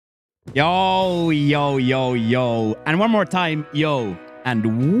Yo, yo, yo, yo. And one more time, yo.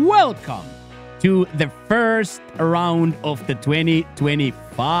 And welcome to the first round of the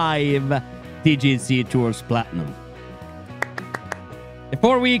 2025 TGC Tours Platinum. The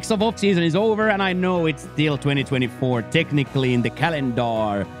 4 weeks of off-season is over, and I know it's still 2024 technically in the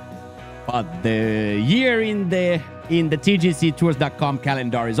calendar, but the year in the TGCtours.com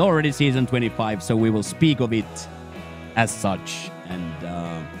calendar is already season 25, so we will speak of it as such. And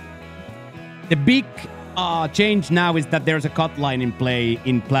the big change now is that there's a cut line in play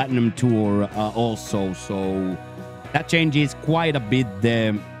in Platinum Tour also, so that changes quite a bit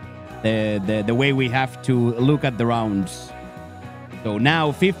the way we have to look at the rounds. So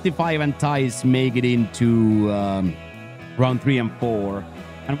now 55 and ties make it into round 3 and 4.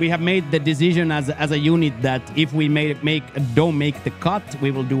 And we have made the decision as a unit that if we don't make the cut,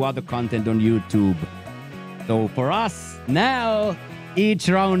 we will do other content on YouTube. So for us, now each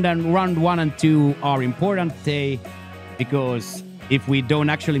round and round 1 and 2 are important day, because if we don't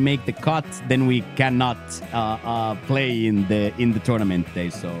actually make the cut, then we cannot play in the tournament day.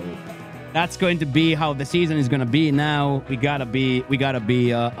 So that's going to be how the season is going to be now. We gotta be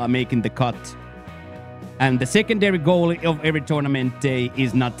making the cut. And the secondary goal of every tournament day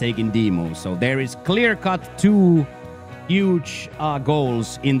is not taking demos. So there is clear-cut 2 huge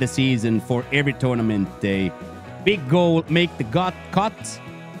goals in the season for every tournament day. Big goal, make the cut.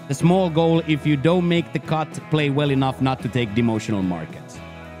 The small goal, if you don't make the cut, play well enough not to take demotional markets.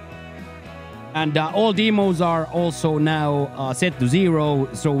 And all demos are also now set to 0,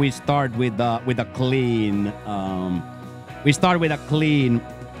 so we start with a clean. We start with a clean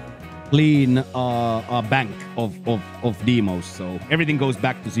bank of demos, so everything goes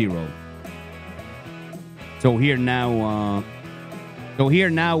back to 0. So here now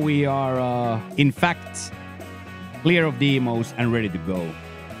we are in fact clear of demos and ready to go.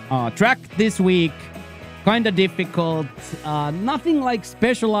 Track this week, kind of difficult. Nothing like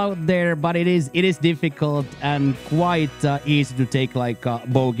special out there, but it is difficult and quite easy to take like a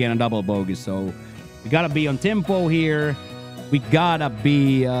bogey and a double bogey. So we gotta be on tempo here. We gotta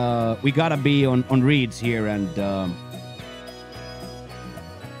be on reads here. And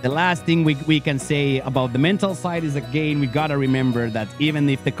the last thing we can say about the mental side is, again, we gotta remember that even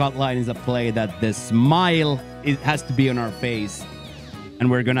if the cut line is a play, that the smile has to be on our face. And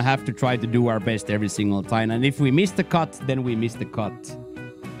we're going to have to try to do our best every single time. And if we miss the cut, then we miss the cut.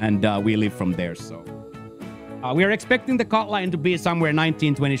 And we live from there. So we are expecting the cut line to be somewhere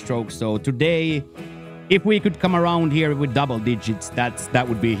 19, 20 strokes. So today, if we could come around here with double digits, that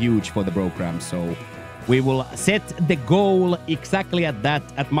would be huge for the program. So we will set the goal exactly at that,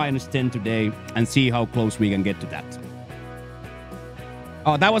 at -10 today, and see how close we can get to that.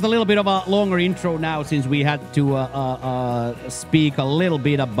 That was a little bit of a longer intro now, since we had to speak a little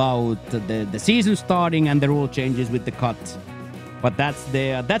bit about the season starting and the rule changes with the cut. But that's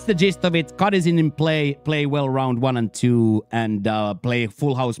the gist of it. Cut is in play. Play well round 1 and 2, and play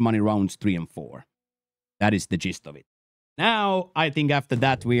full house money rounds 3 and 4. That is the gist of it. Now, I think after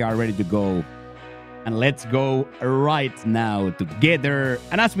that, we are ready to go. And let's go right now together.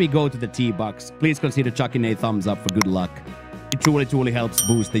 And as we go to the tee box, please consider chucking a thumbs up for good luck. It truly helps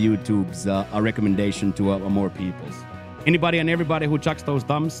boost the YouTube's recommendation to more people. Anybody and everybody who chucks those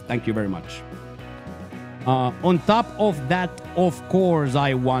thumbs, thank you very much. On top of that, of course,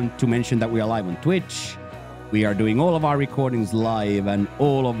 I want to mention that we are live on Twitch. We are doing all of our recordings live and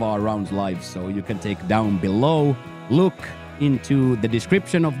all of our rounds live, so you can take down below. Look into the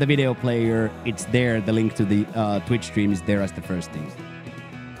description of the video player. It's there. The link to the Twitch stream is there as the first thing.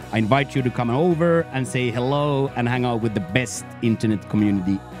 I invite you to come over and say hello and hang out with the best internet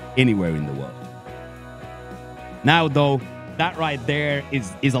community anywhere in the world. Now, though, that right there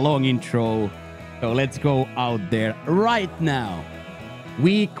is a long intro. So let's go out there right now.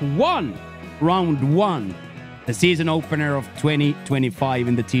 Week 1, round 1, the season opener of 2025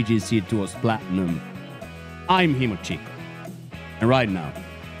 in the TGC Tours Platinum. I'm Himochiko. And right now,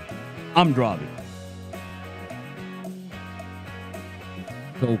 I'm driving.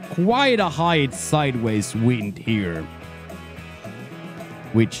 So quite a high sideways wind here,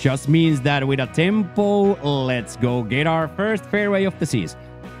 which just means that with a tempo, let's go get our first fairway of the season.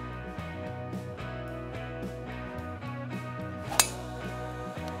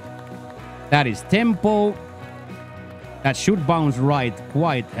 That is tempo. That should bounce right,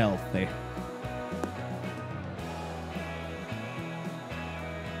 quite healthy.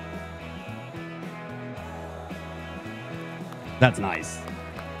 That's nice.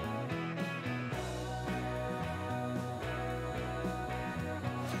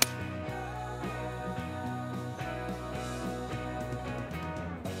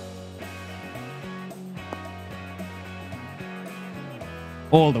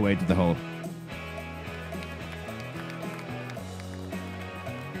 all the way to the hole.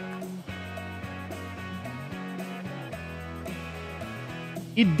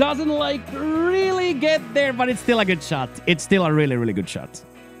 It doesn't like really get there, but it's still a good shot. It's still a really, really good shot.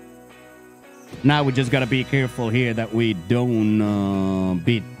 Now we just gotta be careful here that we don't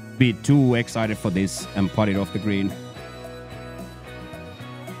be too excited for this and putt it off the green.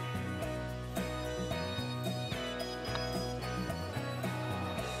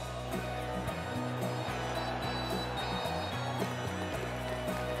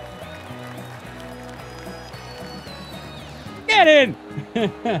 Get in!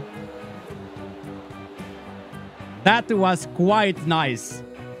 That was quite nice.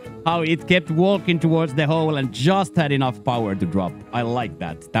 How it kept walking towards the hole and just had enough power to drop. I like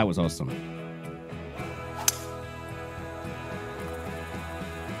that. That was awesome.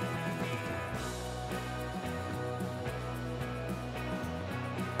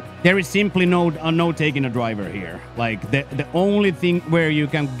 There is simply no taking a driver here. Like the only thing where you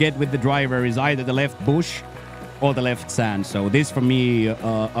can get with the driver is either the left bush or the left sand. So this for me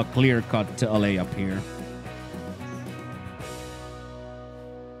a clear-cut layup here.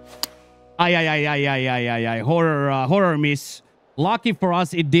 Horror miss. Lucky for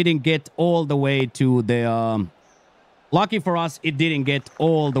us, it didn't get all the way to the. Lucky for us, it didn't get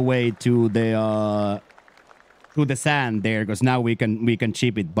all the way to the sand there, because now we can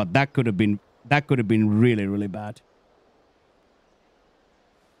chip it. But that could have been really, really bad.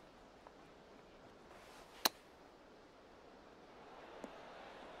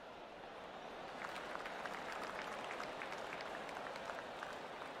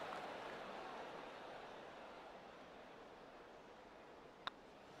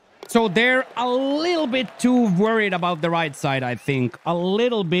 So they're a little bit too worried about the right side, I think. A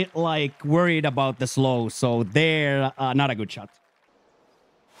little bit like worried about the slow. So they're not a good shot.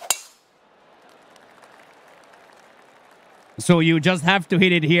 So you just have to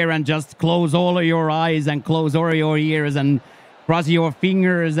hit it here and just close all of your eyes and close all your ears and cross your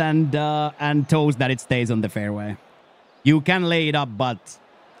fingers and toes that it stays on the fairway. You can lay it up, but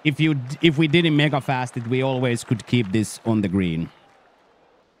if we didn't mega fast it, we always could keep this on the green.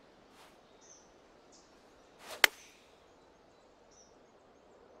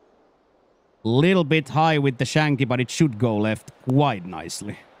 Little bit high with the shanky, but it should go left quite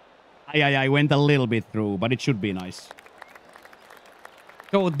nicely. I went a little bit through, but it should be nice.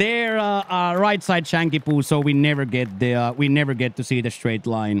 So there, right side shanky poo, so we never get to see the straight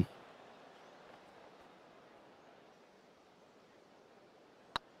line.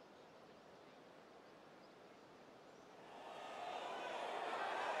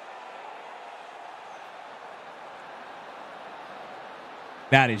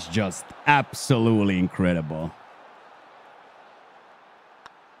 That is just absolutely incredible.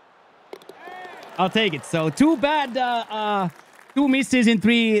 I'll take it. So too bad, 2 misses in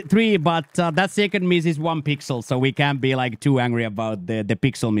three, but that second miss is 1 pixel, so we can't be like too angry about the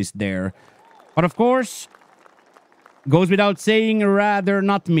pixel miss there. But of course, goes without saying, rather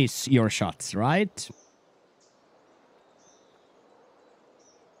not miss your shots, right?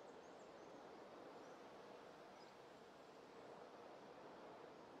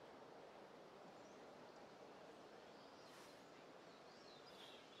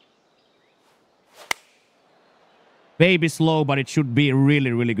 Baby slow, but it should be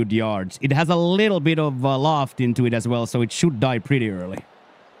really, really good yards. It has a little bit of loft into it as well, so it should die pretty early.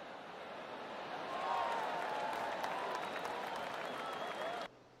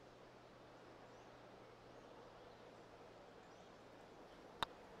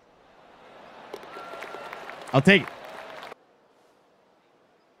 I'll take it.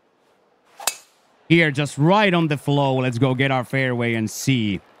 Here, just right on the flow. Let's go get our fairway and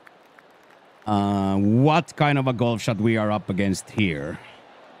see what kind of a golf shot we are up against here.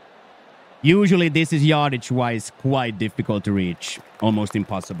 Usually this is yardage-wise quite difficult to reach. Almost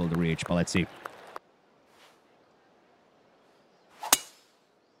impossible to reach, but let's see.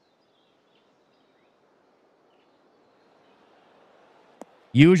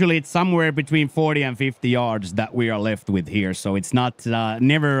 Usually it's somewhere between 40 and 50 yards that we are left with here. So it's not,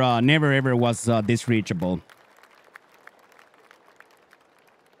 never ever was this reachable.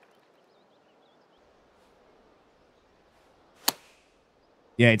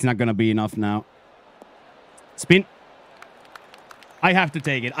 Yeah, it's not going to be enough now. Spin. I have to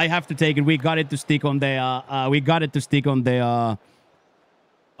take it. I have to take it. We got it to stick on the,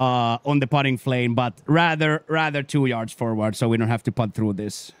 on the putting flame, but rather 2 yards forward, so we don't have to putt through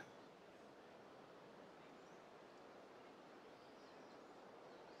this.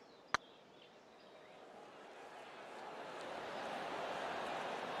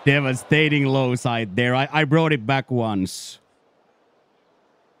 Devastating low side there. I brought it back once.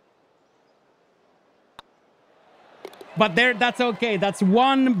 But there, that's okay. That's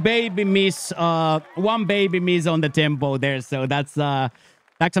one baby miss on the tempo there. So that's an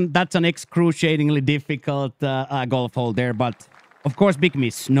excruciatingly difficult golf hole there. But of course, big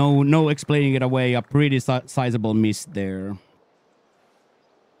miss. No explaining it away. A pretty sizable miss there.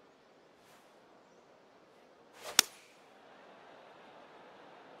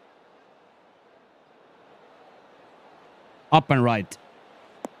 Up and right.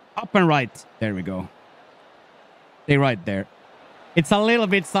 Up and right. There we go. Stay right there. It's a little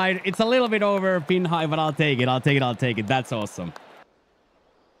bit side. It's a little bit over pin high, but I'll take it. I'll take it. I'll take it. That's awesome.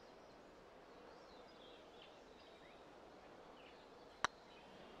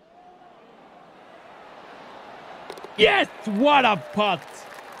 Yes! What a putt!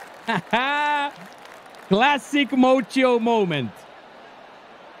 Classic Mochio moment.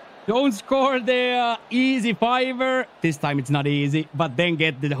 Don't score the easy fiver. This time it's not easy, but then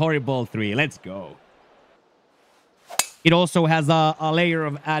get the horrible 3. Let's go. It also has a layer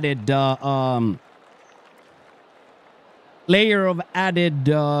of added how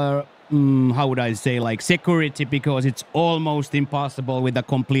would I say, like security, because it's almost impossible with a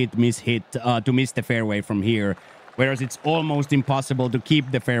complete miss hit to miss the fairway from here, whereas it's almost impossible to keep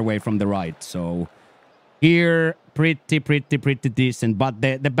the fairway from the right. So here, pretty decent. But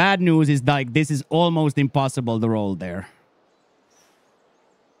the bad news is, like, this is almost impossible to roll there.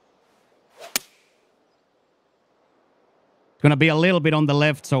 It's gonna be a little bit on the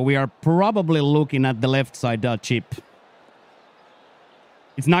left, so we are probably looking at the left side chip.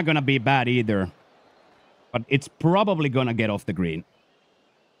 It's not gonna be bad either, but it's probably gonna get off the green.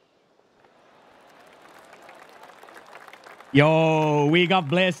 Yo, we got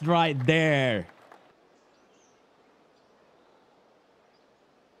blessed right there.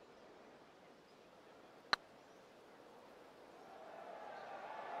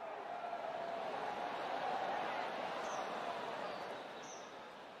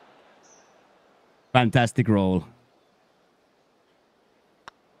 Fantastic roll.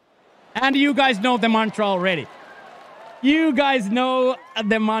 And you guys know the mantra already. You guys know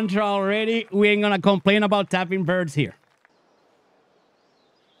the mantra already. We ain't gonna complain about tapping birds here.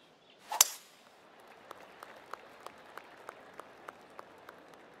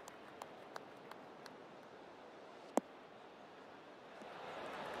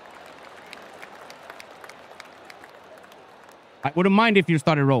 I wouldn't mind if you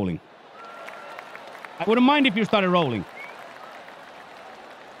started rolling. I wouldn't mind if you started rolling.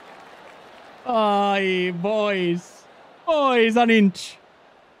 Aye, boys. Boys, an inch.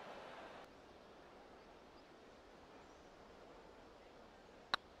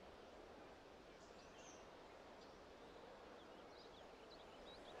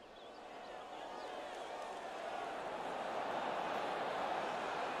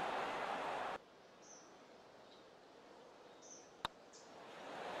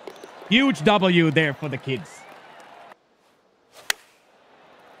 Huge W there for the kids.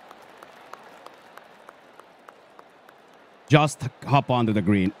 Just hop onto the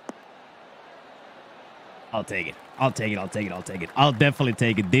green. I'll take it. I'll take it. I'll take it. I'll take it. I'll definitely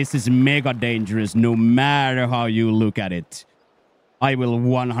take it. This is mega dangerous no matter how you look at it. I will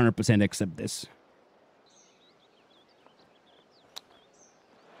 100% accept this.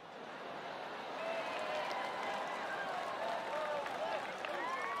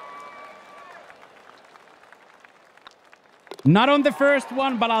 Not on the first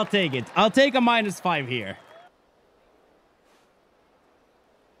one, but I'll take it. I'll take a -5 here.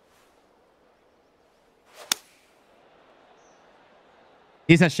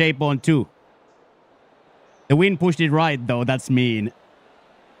 This has shape on too. The wind pushed it right, though. That's mean.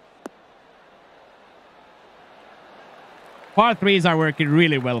 Par 3s are working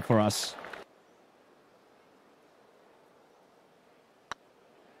really well for us.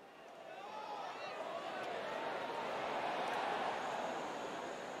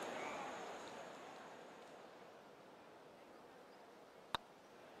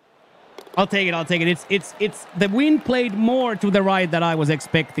 I'll take it. I'll take it. It's the wind played more to the right than I was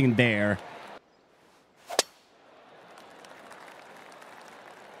expecting there.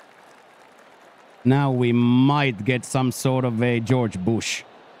 Now we might get some sort of a George Bush.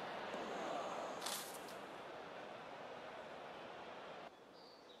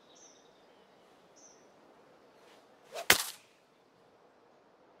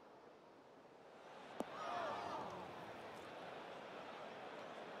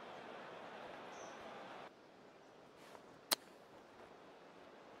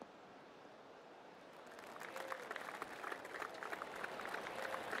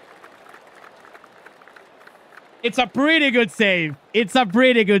 It's a pretty good save. It's a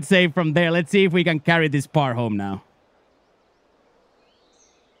pretty good save from there. Let's see if we can carry this par home now.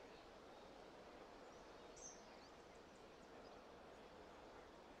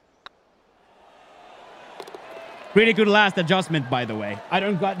 Pretty good last adjustment, by the way. I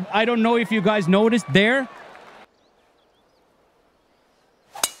don't know if you guys noticed there.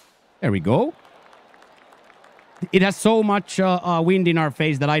 There we go. It has so much wind in our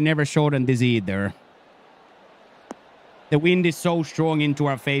face that I never showed on this either. The wind is so strong into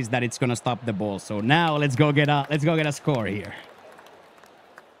our face that it's gonna stop the ball. So now let's go get a score here.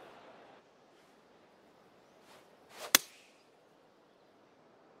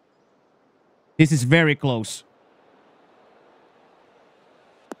 This is very close.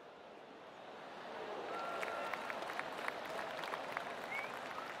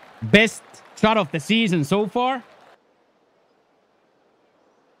 Best shot of the season so far.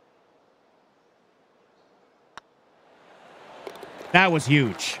 That was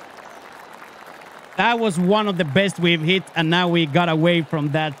huge. That was one of the best we've hit, and now we got away from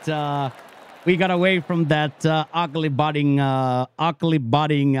that. Ugly budding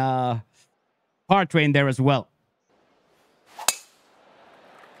par train there as well.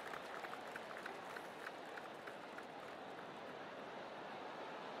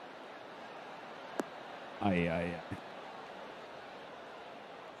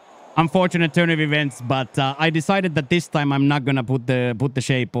 Unfortunate turn of events, but I decided that this time I'm not gonna put the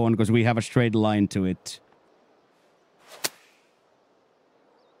shape on because we have a straight line to it.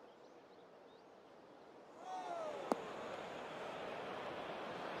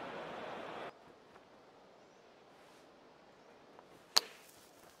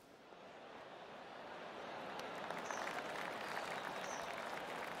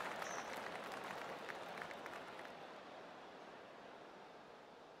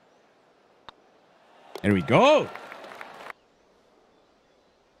 There we go.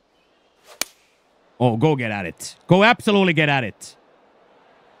 Oh, go get at it. Go absolutely get at it.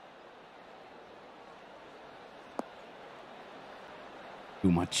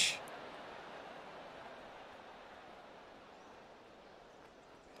 Too much.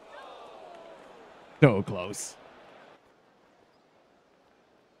 So close.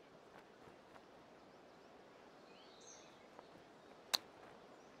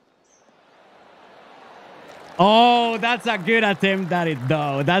 Oh, that's a good attempt at it,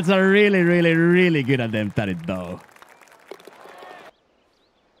 though. That's a really, really, really good attempt at it, though.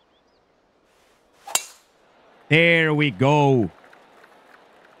 There we go.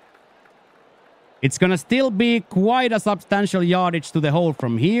 It's going to still be quite a substantial yardage to the hole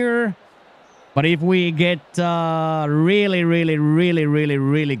from here. But if we get really, really, really, really,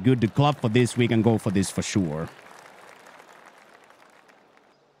 really good club for this, we can go for this for sure.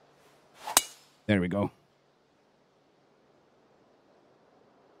 There we go.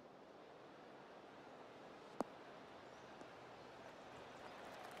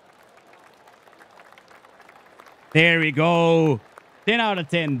 There we go. 10 out of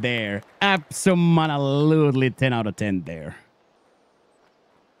 10 there. Absolutely 10 out of 10 there.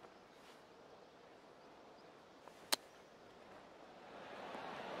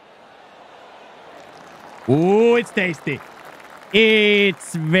 Ooh, it's tasty.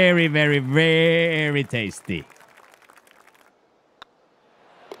 It's very, very, very tasty.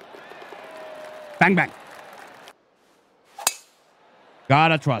 Bang, bang.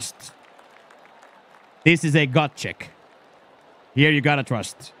 Gotta trust. This is a gut check. Here you gotta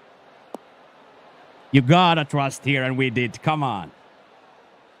trust. You gotta trust here, and we did. Come on.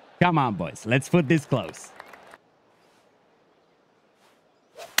 Come on, boys. Let's put this close.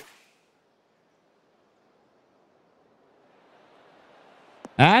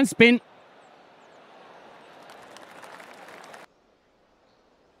 And spin.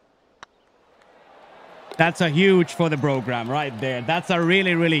 That's a huge for the program right there. That's a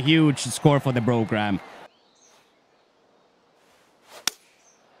really, really huge score for the program.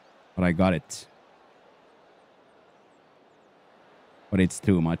 But I got it. But it's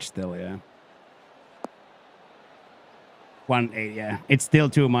too much still, yeah. 1-8, yeah. It's still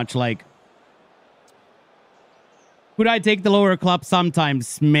too much, like... Could I take the lower club?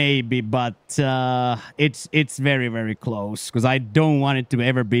 Sometimes, maybe, but it's very, very close because I don't want it to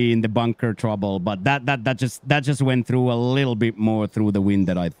ever be in the bunker trouble. But that just went through a little bit more through the wind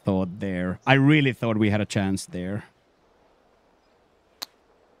that I thought there. I really thought we had a chance there.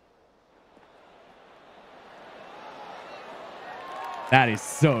 That is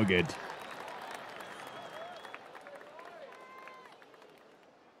so good.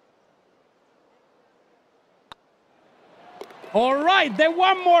 All right, then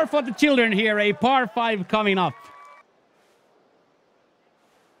one more for the children here. A par 5 coming up.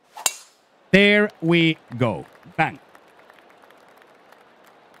 There we go. Bang.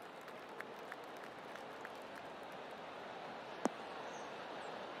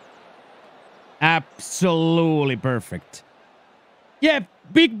 Absolutely perfect. Yeah,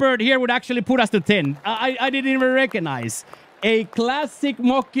 Big Bird here would actually put us to 10. I didn't even recognize. A classic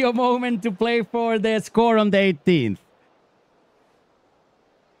Mocchio moment to play for the score on the 18th.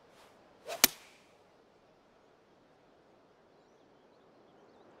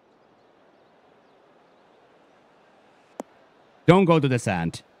 Don't go to the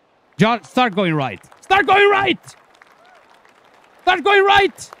sand. Just start going right. Start going right! Start going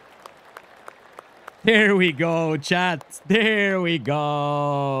right! There we go, chat. There we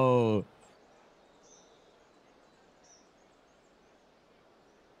go.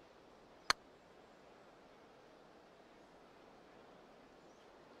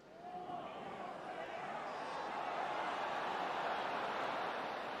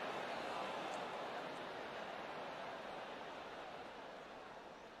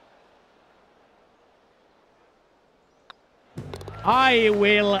 I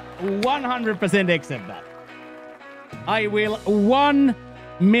will 100% accept that. I will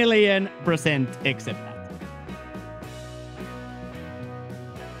 1,000,000% accept that.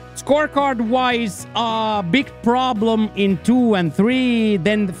 Scorecard-wise, big problem in 2 and 3.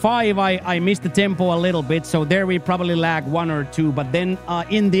 Then 5, I missed the tempo a little bit, so there we probably lag 1 or 2. But then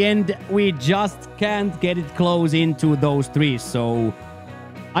in the end, we just can't get it close into those 3. So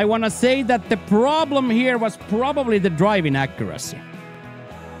I want to say that the problem here was probably the driving accuracy.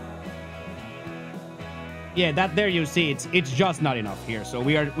 Yeah, that there you see it's just not enough here. So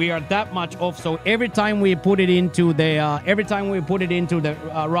we are that much off. So every time we put it into the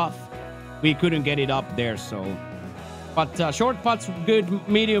rough, we couldn't get it up there. So, but short putts good,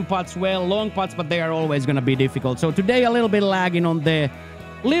 medium putts well, long putts, but they are always going to be difficult. So today a little bit lagging on the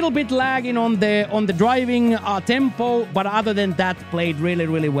driving tempo, but other than that, played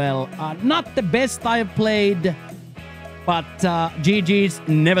really well. Not the best I've played, but GG's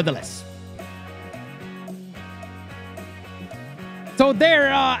nevertheless. So there,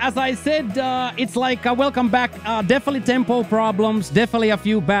 as I said, it's like welcome back. Definitely tempo problems, definitely a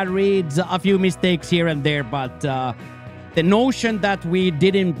few bad reads, a few mistakes here and there, but the notion that we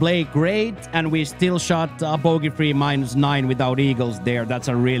didn't play great and we still shot bogey-free -9 without eagles there, that's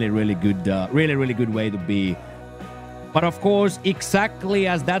a really good way to be. But of course, exactly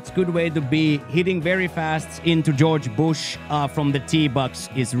as that's good way to be, hitting very fast into George Bush from the tee box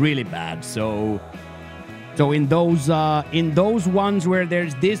is really bad. So in those ones where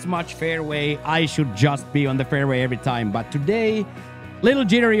there's this much fairway, I should just be on the fairway every time. But today, little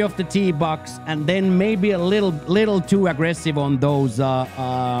jittery off the tee box, and then maybe a little too aggressive on those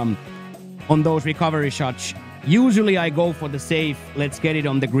recovery shots. Usually I go for the safe, let's get it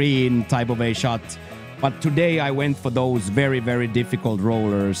on the green type of a shot. But today I went for those very difficult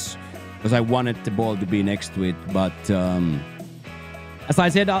rollers because I wanted the ball to be next to it. But as I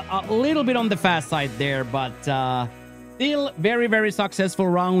said, a little bit on the fast side there, but still very successful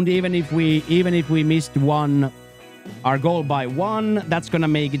round. Even if we missed our goal by 1, that's gonna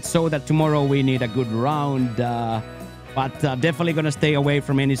make it so that tomorrow we need a good round. But definitely gonna stay away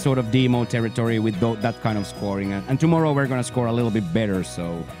from any sort of demo territory with that kind of scoring. And tomorrow we're gonna score a little bit better.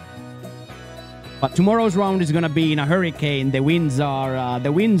 So, but tomorrow's round is gonna be in a hurricane. The winds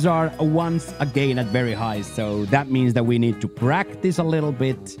are once again at very high. So that means that we need to practice a little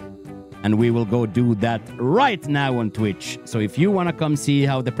bit, and we will go do that right now on Twitch. So if you wanna come see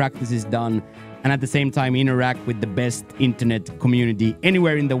how the practice is done, and at the same time interact with the best internet community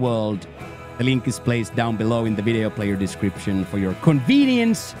anywhere in the world, the link is placed down below in the video player description for your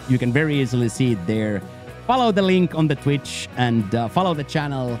convenience. You can very easily see it there. Follow the link on the Twitch and follow the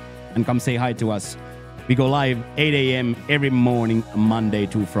channel and come say hi to us. We go live 8 a.m. every morning, Monday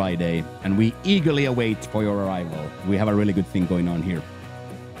to Friday, and we eagerly await for your arrival. We have a really good thing going on here.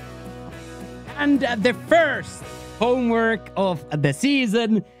 And the first homework of the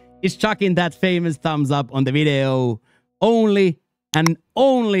season is chucking that famous thumbs up on the video only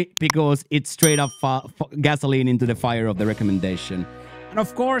because it's straight up gasoline into the fire of the recommendation. And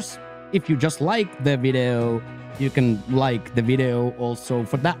of course, if you just like the video, you can like the video also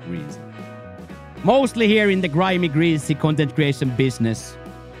for that reason. Mostly here in the grimy, greasy content creation business,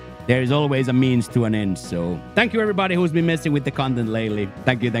 there is always a means to an end. So thank you everybody who's been messing with the content lately.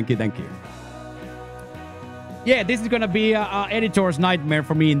 Thank you. Yeah, this is gonna be a editor's nightmare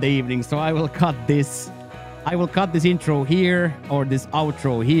for me in the evening, so I will cut this. I will cut this intro here, or this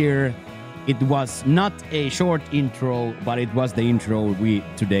outro here. It was not a short intro, but it was the intro we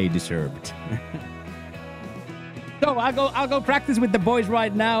today deserved. So I'll go practice with the boys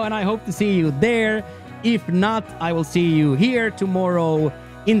right now, and I hope to see you there. If not, I will see you here tomorrow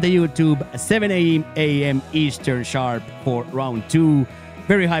in the YouTube 7 a.m. Eastern sharp for round 2.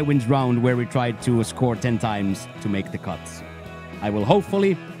 Very high winds round where we tried to score 10 times to make the cuts. I will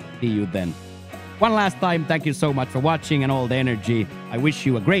hopefully see you then. One last time, thank you so much for watching and all the energy. I wish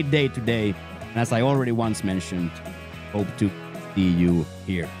you a great day today. And as I already once mentioned, hope to see you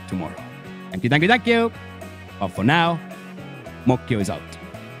here tomorrow. Thank you, thank you, thank you. But for now, Mokkio is out.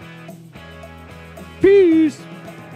 Peace.